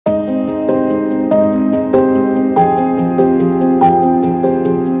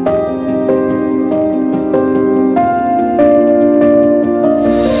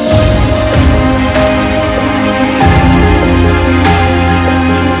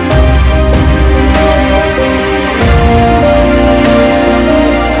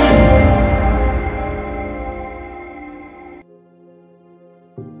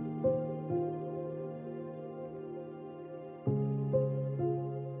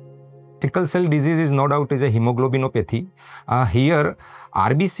Sickle cell disease is no doubt is a hemoglobinopathy. Here,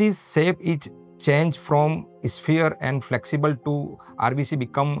 RBC's shape is changed from sphere and flexible to RBC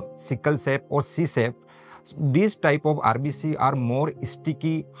become sickle shape or C shape. These type of RBC are more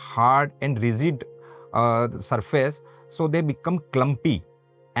sticky, hard and rigid surface, so they become clumpy.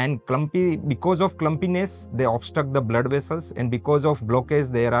 And clumpy, because of clumpiness, they obstruct the blood vessels, and because of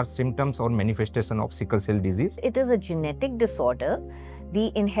blockage, there are symptoms or manifestation of sickle cell disease. It is a genetic disorder. The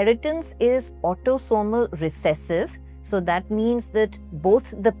inheritance is autosomal recessive, so that means that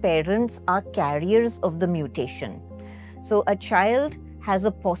both the parents are carriers of the mutation. So a child has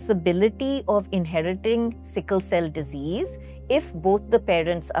a possibility of inheriting sickle cell disease if both the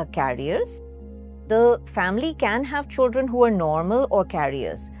parents are carriers. The family can have children who are normal or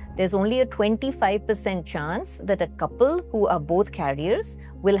carriers. There's only a 25% chance that a couple who are both carriers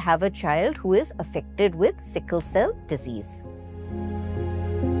will have a child who is affected with sickle cell disease.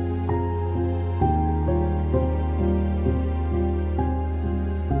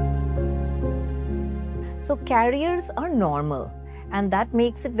 So carriers are normal, and that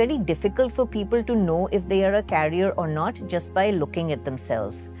makes it very difficult for people to know if they are a carrier or not just by looking at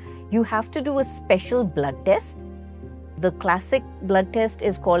themselves. You have to do a special blood test. The classic blood test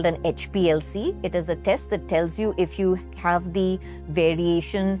is called an HPLC. It is a test that tells you if you have the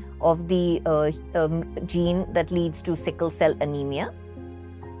variation of the gene that leads to sickle cell anemia.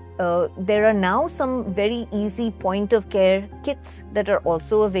 There are now some very easy point-of-care kits that are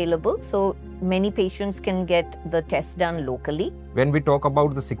also available, so many patients can get the test done locally. When we talk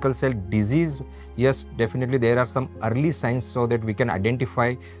about the sickle cell disease, yes, definitely there are some early signs so that we can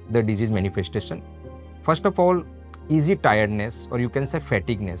identify the disease manifestation. First of all, easy tiredness, or you can say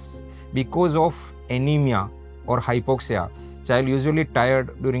fatigueness. Because of anemia or hypoxia, child usually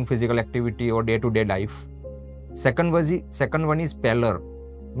tired during physical activity or day-to-day life. Second one is pallor,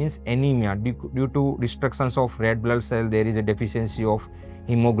 means anemia. Due to destructions of red blood cell, there is a deficiency of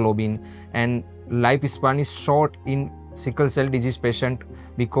hemoglobin, and lifespan is short in sickle cell disease patient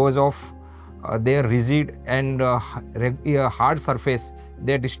because of their rigid and hard surface.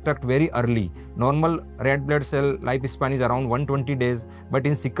 They destruct very early. Normal red blood cell lifespan is around 120 days, but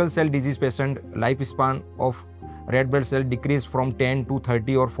in sickle cell disease patient, lifespan of red blood cell decrease from 10 to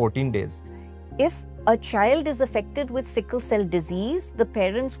 30 or 14 days. If a child is affected with sickle cell disease, the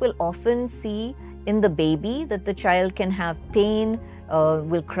parents will often see in the baby that the child can have pain,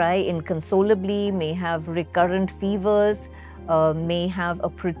 will cry inconsolably, may have recurrent fevers, may have a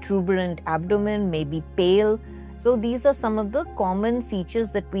protuberant abdomen, may be pale. So these are some of the common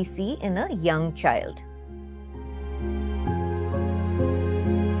features that we see in a young child.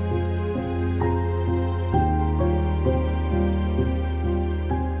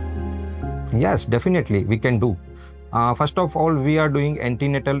 Yes, definitely we can do. First of all, we are doing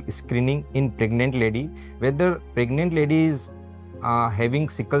antenatal screening in pregnant lady, whether pregnant lady is having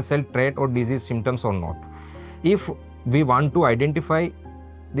sickle cell trait or disease symptoms or not. If we want to identify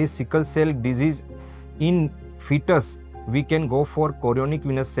this sickle cell disease in fetus, we can go for chorionic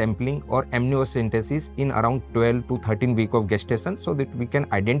venous sampling or amniocentesis in around 12 to 13 weeks of gestation, so that we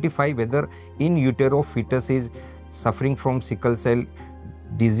can identify whether in utero fetus is suffering from sickle cell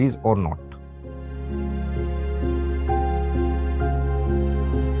disease or not.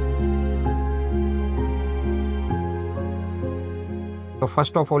 So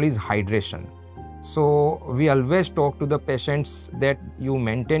first of all is hydration. So we always talk to the patients that you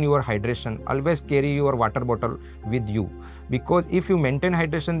maintain your hydration, always carry your water bottle with you, because if you maintain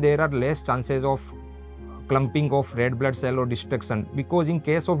hydration, there are less chances of clumping of red blood cell or destruction. Because in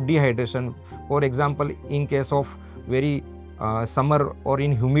case of dehydration, for example, in case of very summer or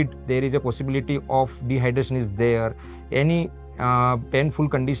in humid, there is a possibility of dehydration is there. Any painful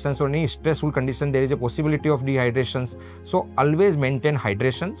conditions or any stressful condition, there is a possibility of dehydrations. So always maintain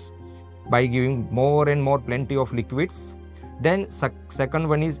hydrations by giving more and more plenty of liquids. Then second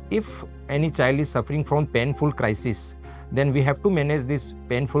one is, if any child is suffering from painful crisis, then we have to manage this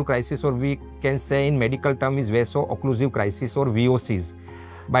painful crisis, or we can say in medical term is vaso-occlusive crisis or VOCs,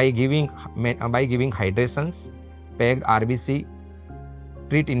 by giving hydrations, pegged RBC,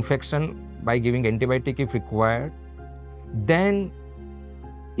 treat infection by giving antibiotic if required. Then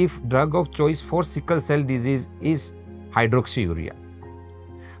if drug of choice for sickle cell disease is hydroxyurea.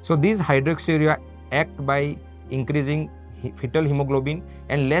 So these hydroxyurea act by increasing fetal hemoglobin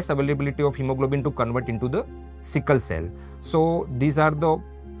and less availability of hemoglobin to convert into the sickle cell. So these are the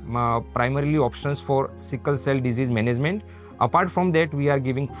primarily options for sickle cell disease management. Apart from that, we are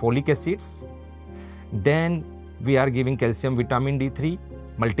giving folic acids, then we are giving calcium, vitamin D3,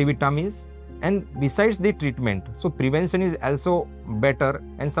 multivitamins, And besides the treatment, so prevention is also better,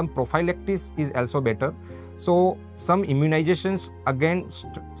 and some prophylactics is also better. So some immunizations against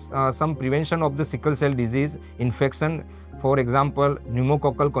some prevention of the sickle cell disease infection, for example,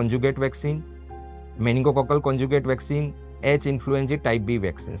 pneumococcal conjugate vaccine, meningococcal conjugate vaccine, H influenza type B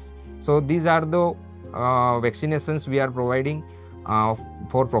vaccines. So these are the vaccinations we are providing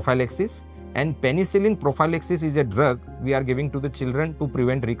for prophylaxis. And penicillin prophylaxis is a drug we are giving to the children to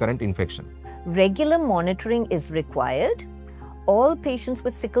prevent recurrent infection. Regular monitoring is required. All patients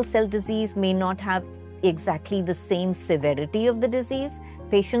with sickle cell disease may not have exactly the same severity of the disease.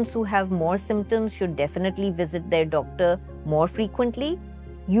 Patients who have more symptoms should definitely visit their doctor more frequently.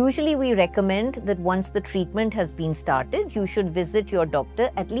 Usually we recommend that once the treatment has been started, you should visit your doctor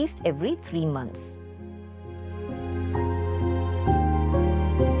at least every 3 months.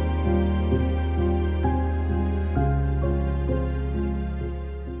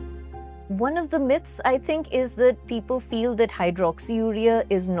 One of the myths, I think, is that people feel that hydroxyurea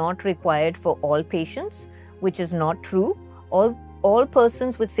is not required for all patients, which is not true. All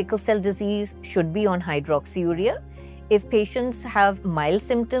persons with sickle cell disease should be on hydroxyurea. If patients have mild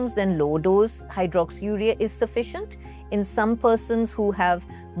symptoms, then low dose hydroxyurea is sufficient. In some persons who have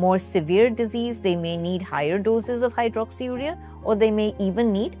more severe disease, they may need higher doses of hydroxyurea, or they may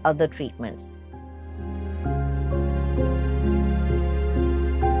even need other treatments.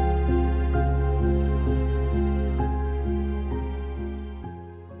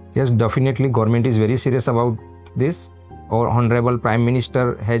 Yes, definitely government is very serious about this. Our Honorable Prime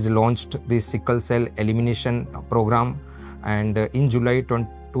Minister has launched this sickle cell elimination program, and in July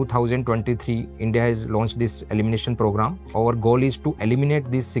 2023, India has launched this elimination program. Our goal is to eliminate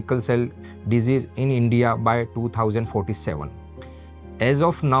this sickle cell disease in India by 2047. As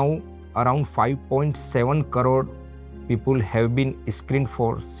of now, around 5.7 crore people have been screened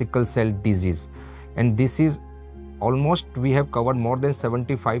for sickle cell disease, and this is almost, we have covered more than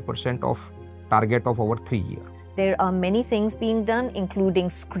 75% of target of our 3 year. There are many things being done, including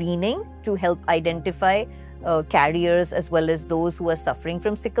screening to help identify carriers as well as those who are suffering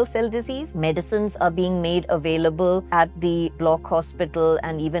from sickle cell disease. Medicines are being made available at the block hospital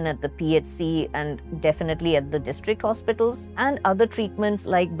and even at the PHC, and definitely at the district hospitals. And other treatments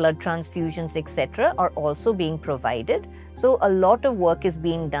like blood transfusions, etc., are also being provided. So a lot of work is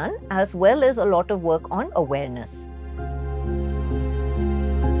being done, as well as a lot of work on awareness.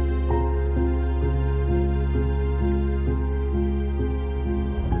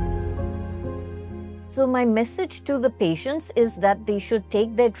 So my message to the patients is that they should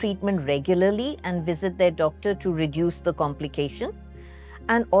take their treatment regularly and visit their doctor to reduce the complication.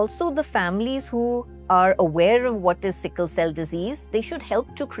 And also the families who are aware of what is sickle cell disease, they should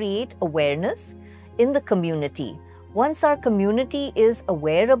help to create awareness in the community. Once our community is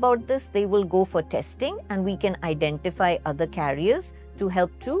aware about this, they will go for testing, and we can identify other carriers to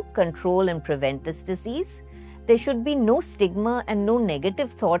help to control and prevent this disease. There should be no stigma and no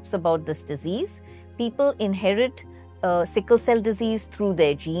negative thoughts about this disease. People inherit sickle cell disease through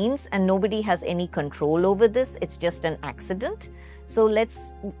their genes, and nobody has any control over this. It's just an accident. So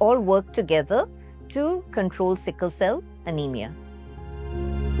let's all work together to control sickle cell anemia.